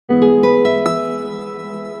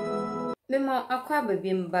Memo akwa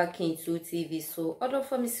baby back into TV so other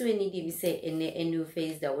for me so any give say a new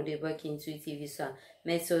face that would work into TV so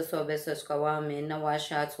meso so be subscribe me na wa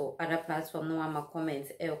share to other platform no ama comment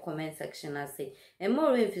comment section I say and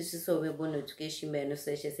more if so we bon notification be no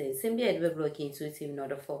search say same be be block into TV in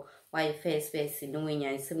order for why first no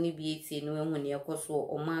nya nsem BT no ehun ne ekoso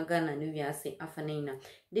o maga na no wiase afanina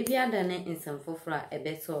de bia da ne nsem fofra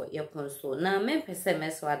ebeto yeponso na me pese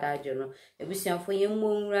meso adajo no ebusianfo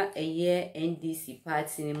yemmonwura eye NDC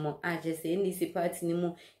party ni mo agese NDC party ni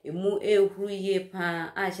mo emu ehuru ye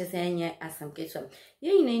pa agese enye asamkecho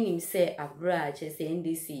ye nyina nim se abra agese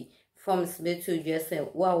NDC forms beto jese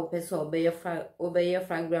wa pese obeye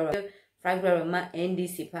fragrara ma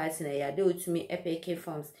NDC party na ya de otumi epk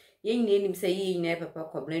forms ye nyina nim se ye nyina papa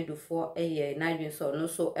kwablendu for eye na adwen so no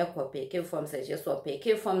so ekopeke forms e so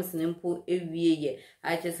peke forms nimpo ewie ye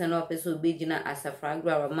agese no pese obegina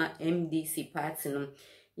asafragrara ma NDC party no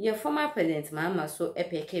your former president Mahama so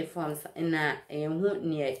epk forms na ehun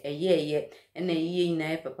ne eye na ye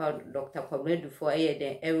na papa Dr. Kwabledu for eye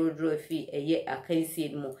den aerodrome fi eye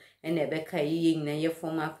akansi mu na ebeka ye na ye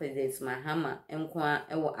former president Mahama enkwa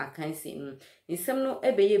ewo akansi mu nsem no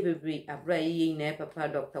ebeye bebri abra ye na papa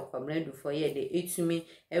Dr. Kwabledu for eye de etumi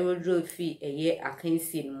aerodrome fi eye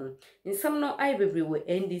akansi mu nsem no ai bebri wo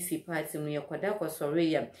NDC party mu ye kwada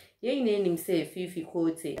kwasore ya ye na enim say fiifi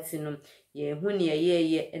kwetey no ye huni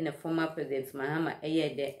ye and former president Mahama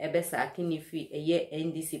de ebesa akini fi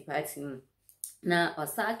NDC party na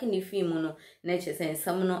osaki ni fi mu no na chese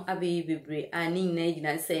nsam no abeyi bebre ani na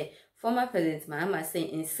gina say former president Mahama say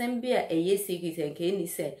nsem bia secret nke ni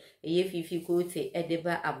say fiifi kwetey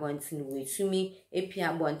edeba abontin wetumi epia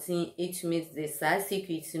abontin etumi the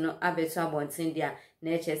secret no abeto abontin dia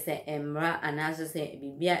na chese emra anazo say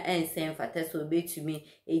bibia ensen fataso betumi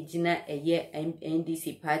ejina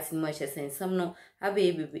NDC party mo chese nsam no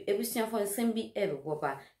abeyi bebre ebusianfo nsem bi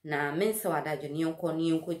ebeboba na mensa wadajo ne yonko ne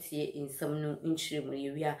yonkotie nsam no nchiremu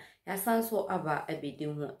yewia yasanso aba abedi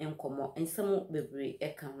ho enkomo nsam bebre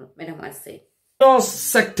eka ho madam say those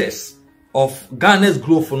sectors of Ghana's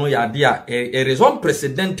growth no yadia it is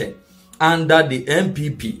unprecedented under the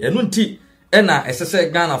MPP enunti ena esese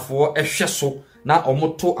Ghana for ehweso na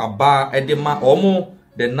omoto aba edema omo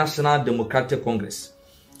the National Democratic Congress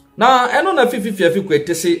na eno na fiifi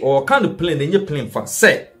kwetey say or can plan enye plan for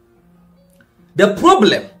say the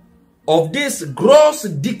problem of this gross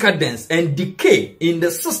decadence and decay in the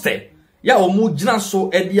system ya omu jina so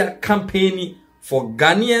edia campaigning for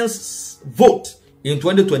Ghanaians vote in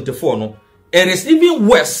 2024 no it is even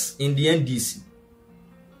worse in the NDC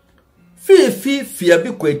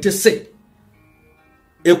fiifi kwetey say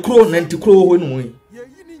ekro nantikro ho nu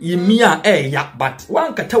yimia ya but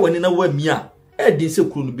wan kata wani na wa mia din se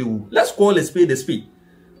kro no bewu. Let's call a spade a spade.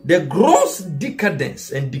 The gross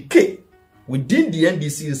decadence and decay within the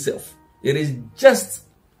NDC itself, it is just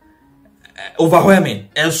overwhelming.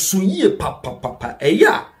 And suye papa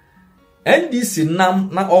NDC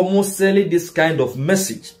na almost selling this kind of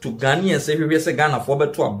message to Ghanaians everywhere say Ghana for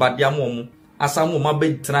beto abadia mo asamu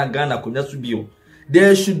mabe tra Ghana kunya subio.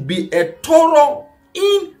 There should be a thorough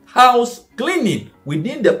in-house cleaning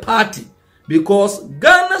within the party because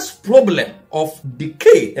Ghana's problem of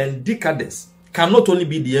decay and decadence cannot only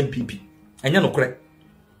be the MPP. And you know correct.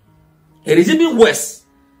 It is even worse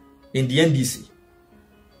in the NDC.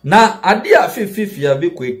 Now, adia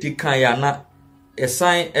fiifi kwetey kaya na a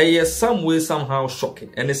sign some way somehow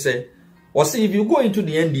shocking. And they say, or see if you go into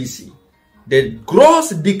the NDC, the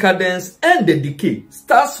gross decadence and the decay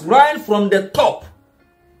starts right from the top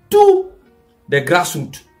to the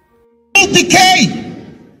grassroots. Decay,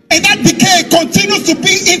 and that decay continues to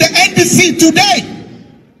be in the NDC today.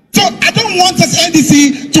 So I don't want this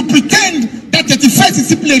NDC to pretend that 31st is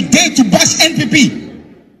simply a day to bash NPP.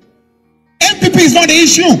 NPP is not the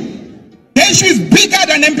issue. The issue is bigger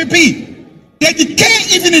than NPP. The decay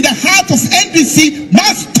even in the heart of NDC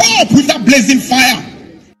must stop with that blazing fire.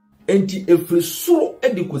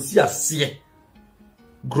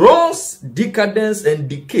 Gross decadence and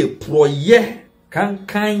decay pro year can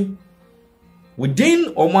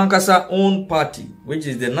within Omankasa own party, which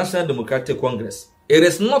is the National Democratic Congress. It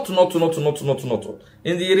is not in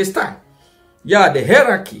the it time. Yeah, the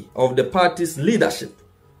hierarchy of the party's leadership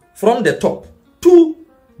from the top to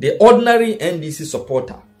the ordinary NDC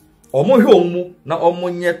supporter. Omo na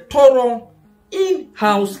omonye thorough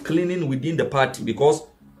in-house cleaning within the party because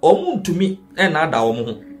omo to me enada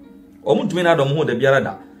omo.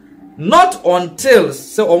 Not until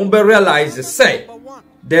so Ombe realizes say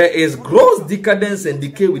there is gross decadence and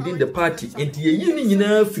decay within the party. It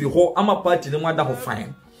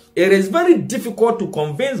is very difficult to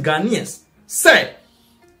convince Ghanaians say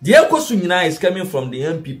The Ekosunyina is coming from the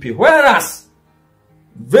MPP, whereas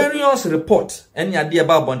various reports any idea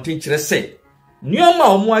about Bontinchire say Nyoma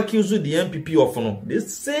omo accuse the MPP of no. The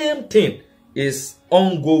same thing is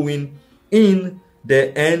ongoing in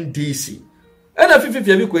the NDC. And if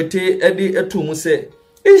you kwetey edi etum say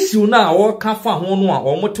issue na wo ka fa ho no a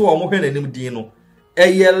omo te omo hwe nanim din no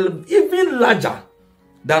even larger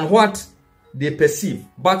than what they perceive.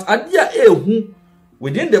 But adia ehu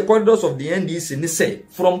within the corridors of the NDC, they say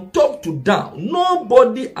from top to down,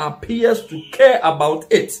 nobody appears to care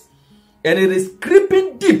about it, and it is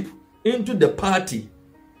creeping deep into the party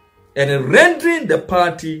and rendering the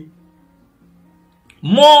party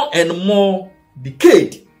more and more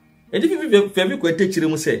decayed. And if you kwetey chire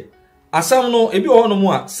mu say asam no ebi ho no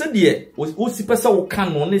mu a se de o si pesa wo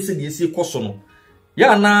kan no ne se de si koso no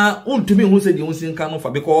ya na untumi hu se de un sin kan no fa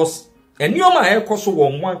because enioma ekoso wo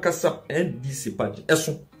nwan kasa NDC party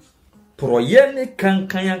eso proye ne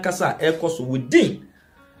kankan yankasa ekoso within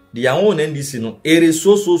the own NDC no it is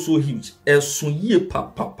so huge eso yie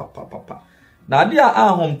pa na dia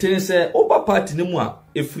ahom ten se oba party ne mu a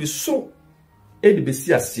efri so edi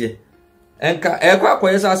besi ase enka ekwa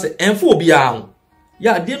akoyesa se enfo obi ahom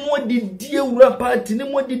ya de no didi ewura party ne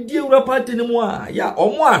mu didi ewura party ne mu a ya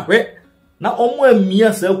omo ahwe na omo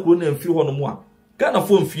amia sa kuro na mfiri ho no mu a Ghana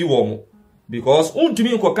fo mfiri wo mo because untumi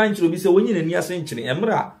nkoka nchiro bi se wonyi na niase nchire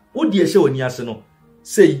emra odi ehye woni ase no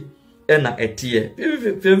sei na etie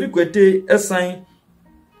fiifi kwetey esan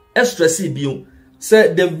stress bio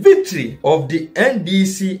say the victory of the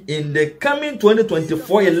NDC in the coming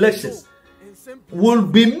 2024 elections will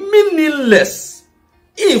be meaningless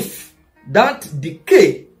if that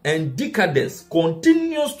decay and decadence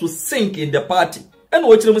continues to sink in the party. And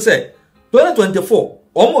what you say 2024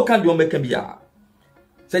 omo kan de omeka bia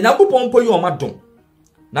se nyakopon po yi omadom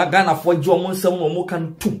na Ghana fo je omo nsam omo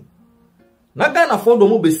kan tum na Ghana fo do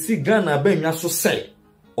mo be si Ghana ba nwa so say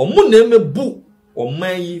omo na emebu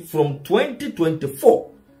oman from 2024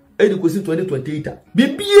 edikosi 2028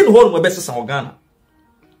 bibie no ho mo be sesa o Ghana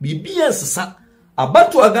bibie sesa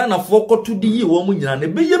abato Ghana fo koto di yi wo mo nyina na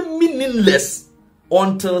be ye meaningless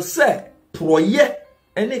until say proye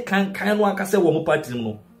any kan no akase wo mo party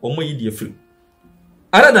no omo yi die free.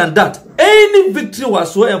 Other than that, any victory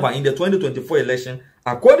whatsoever in the 2024 election,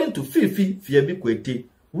 according to fiifi kwetey,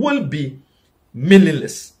 will be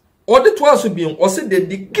meaningless. Or the twice will be also the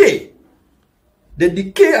decay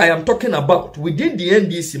I am talking about within the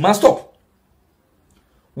NDC must stop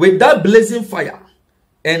with that blazing fire,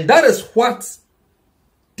 and that is what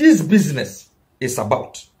this business is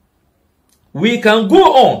about. We can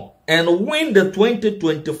go on and win the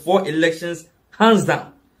 2024 elections hands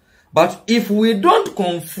down. But if we don't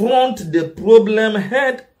confront the problem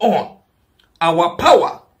head on, our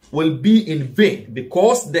power will be in vain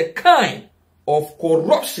because the kind of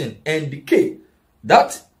corruption and decay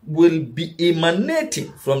that will be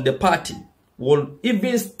emanating from the party will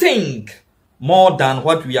even stink more than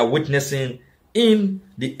what we are witnessing in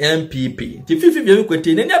the MPP. The fiifi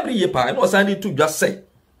kwetey neni abri ye pa no sandi to just say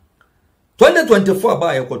 2024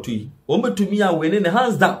 ba ekotui ometumi a win in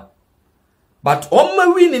hands down. But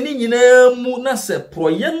on win in nyina se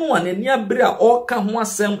proye no anani abre a oka ho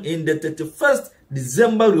asem in the 31st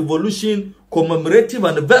December revolution commemorative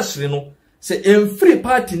anniversary no se free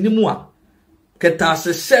party ni mu a keta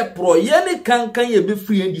se proye ne kankan ye be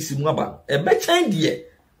free NDC mu aba e be chan de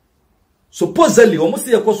supposedly omo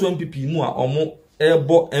se ekoso MPP mu a omo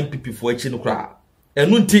ebo MPP fo achi no kra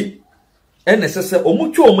enu nti ene se omo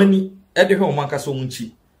twa omani e de hwe omo ankaso omo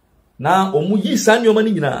nchi na omo yi sanye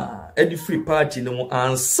omani nyina edi free party no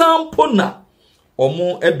ansampo na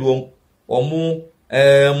omo edo omo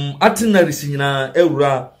atenaries nyina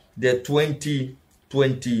ewura the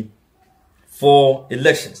 2024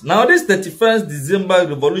 elections. Now this 31st December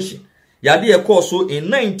revolution yade also in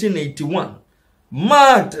 1981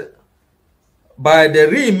 marked by the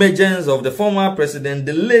re-emergence of the former president,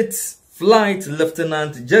 the late Flight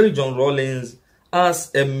Lieutenant Jerry John Rawlings,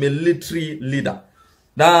 as a military leader.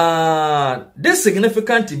 Now, this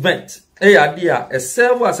significant event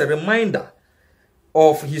serves as a reminder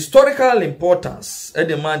of historical importance. The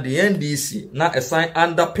NDC now assign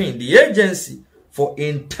underpin the agency for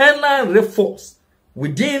internal reforms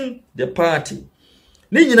within the party.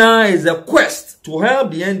 Nina is a quest to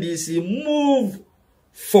help the NDC move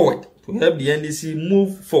forward.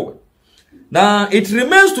 Now, it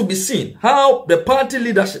remains to be seen how the party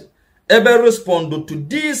leadership ever responded to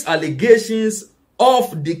these allegations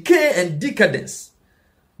of decay and decadence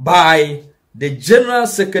by the General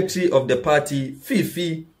Secretary of the party,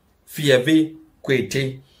 fiifi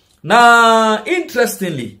kwetey. Now,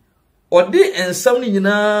 interestingly, odi ensam ni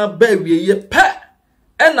nyina ba wieye pa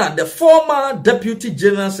and the former deputy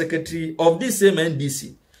general secretary of the same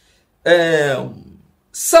NDC,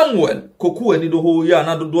 Samuel Koku and the whole year,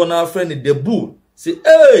 another donor friend, the bull, say,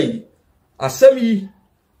 hey, Asemi,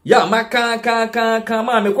 ya, ma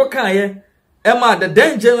ma, me kwakaye, Emma, the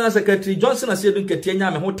then general secretary, Johnson, I said,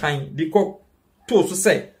 Ketiana, me whole time, the cock, to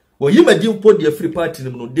say, well, you may do put the free party,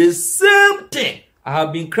 the same thing I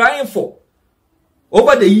have been crying for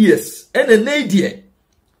over the years, and the lady,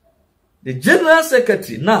 the general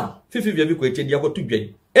secretary, now, fiifi vya kwetey, they are going to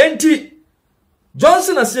join. Enti,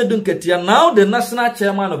 Johnson has said, now the national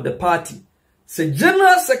chairman of the party, say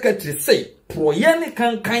general secretary say, pro yeni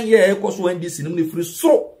kan ye ekos NDC, nimni free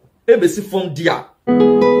so, ebesi from dia.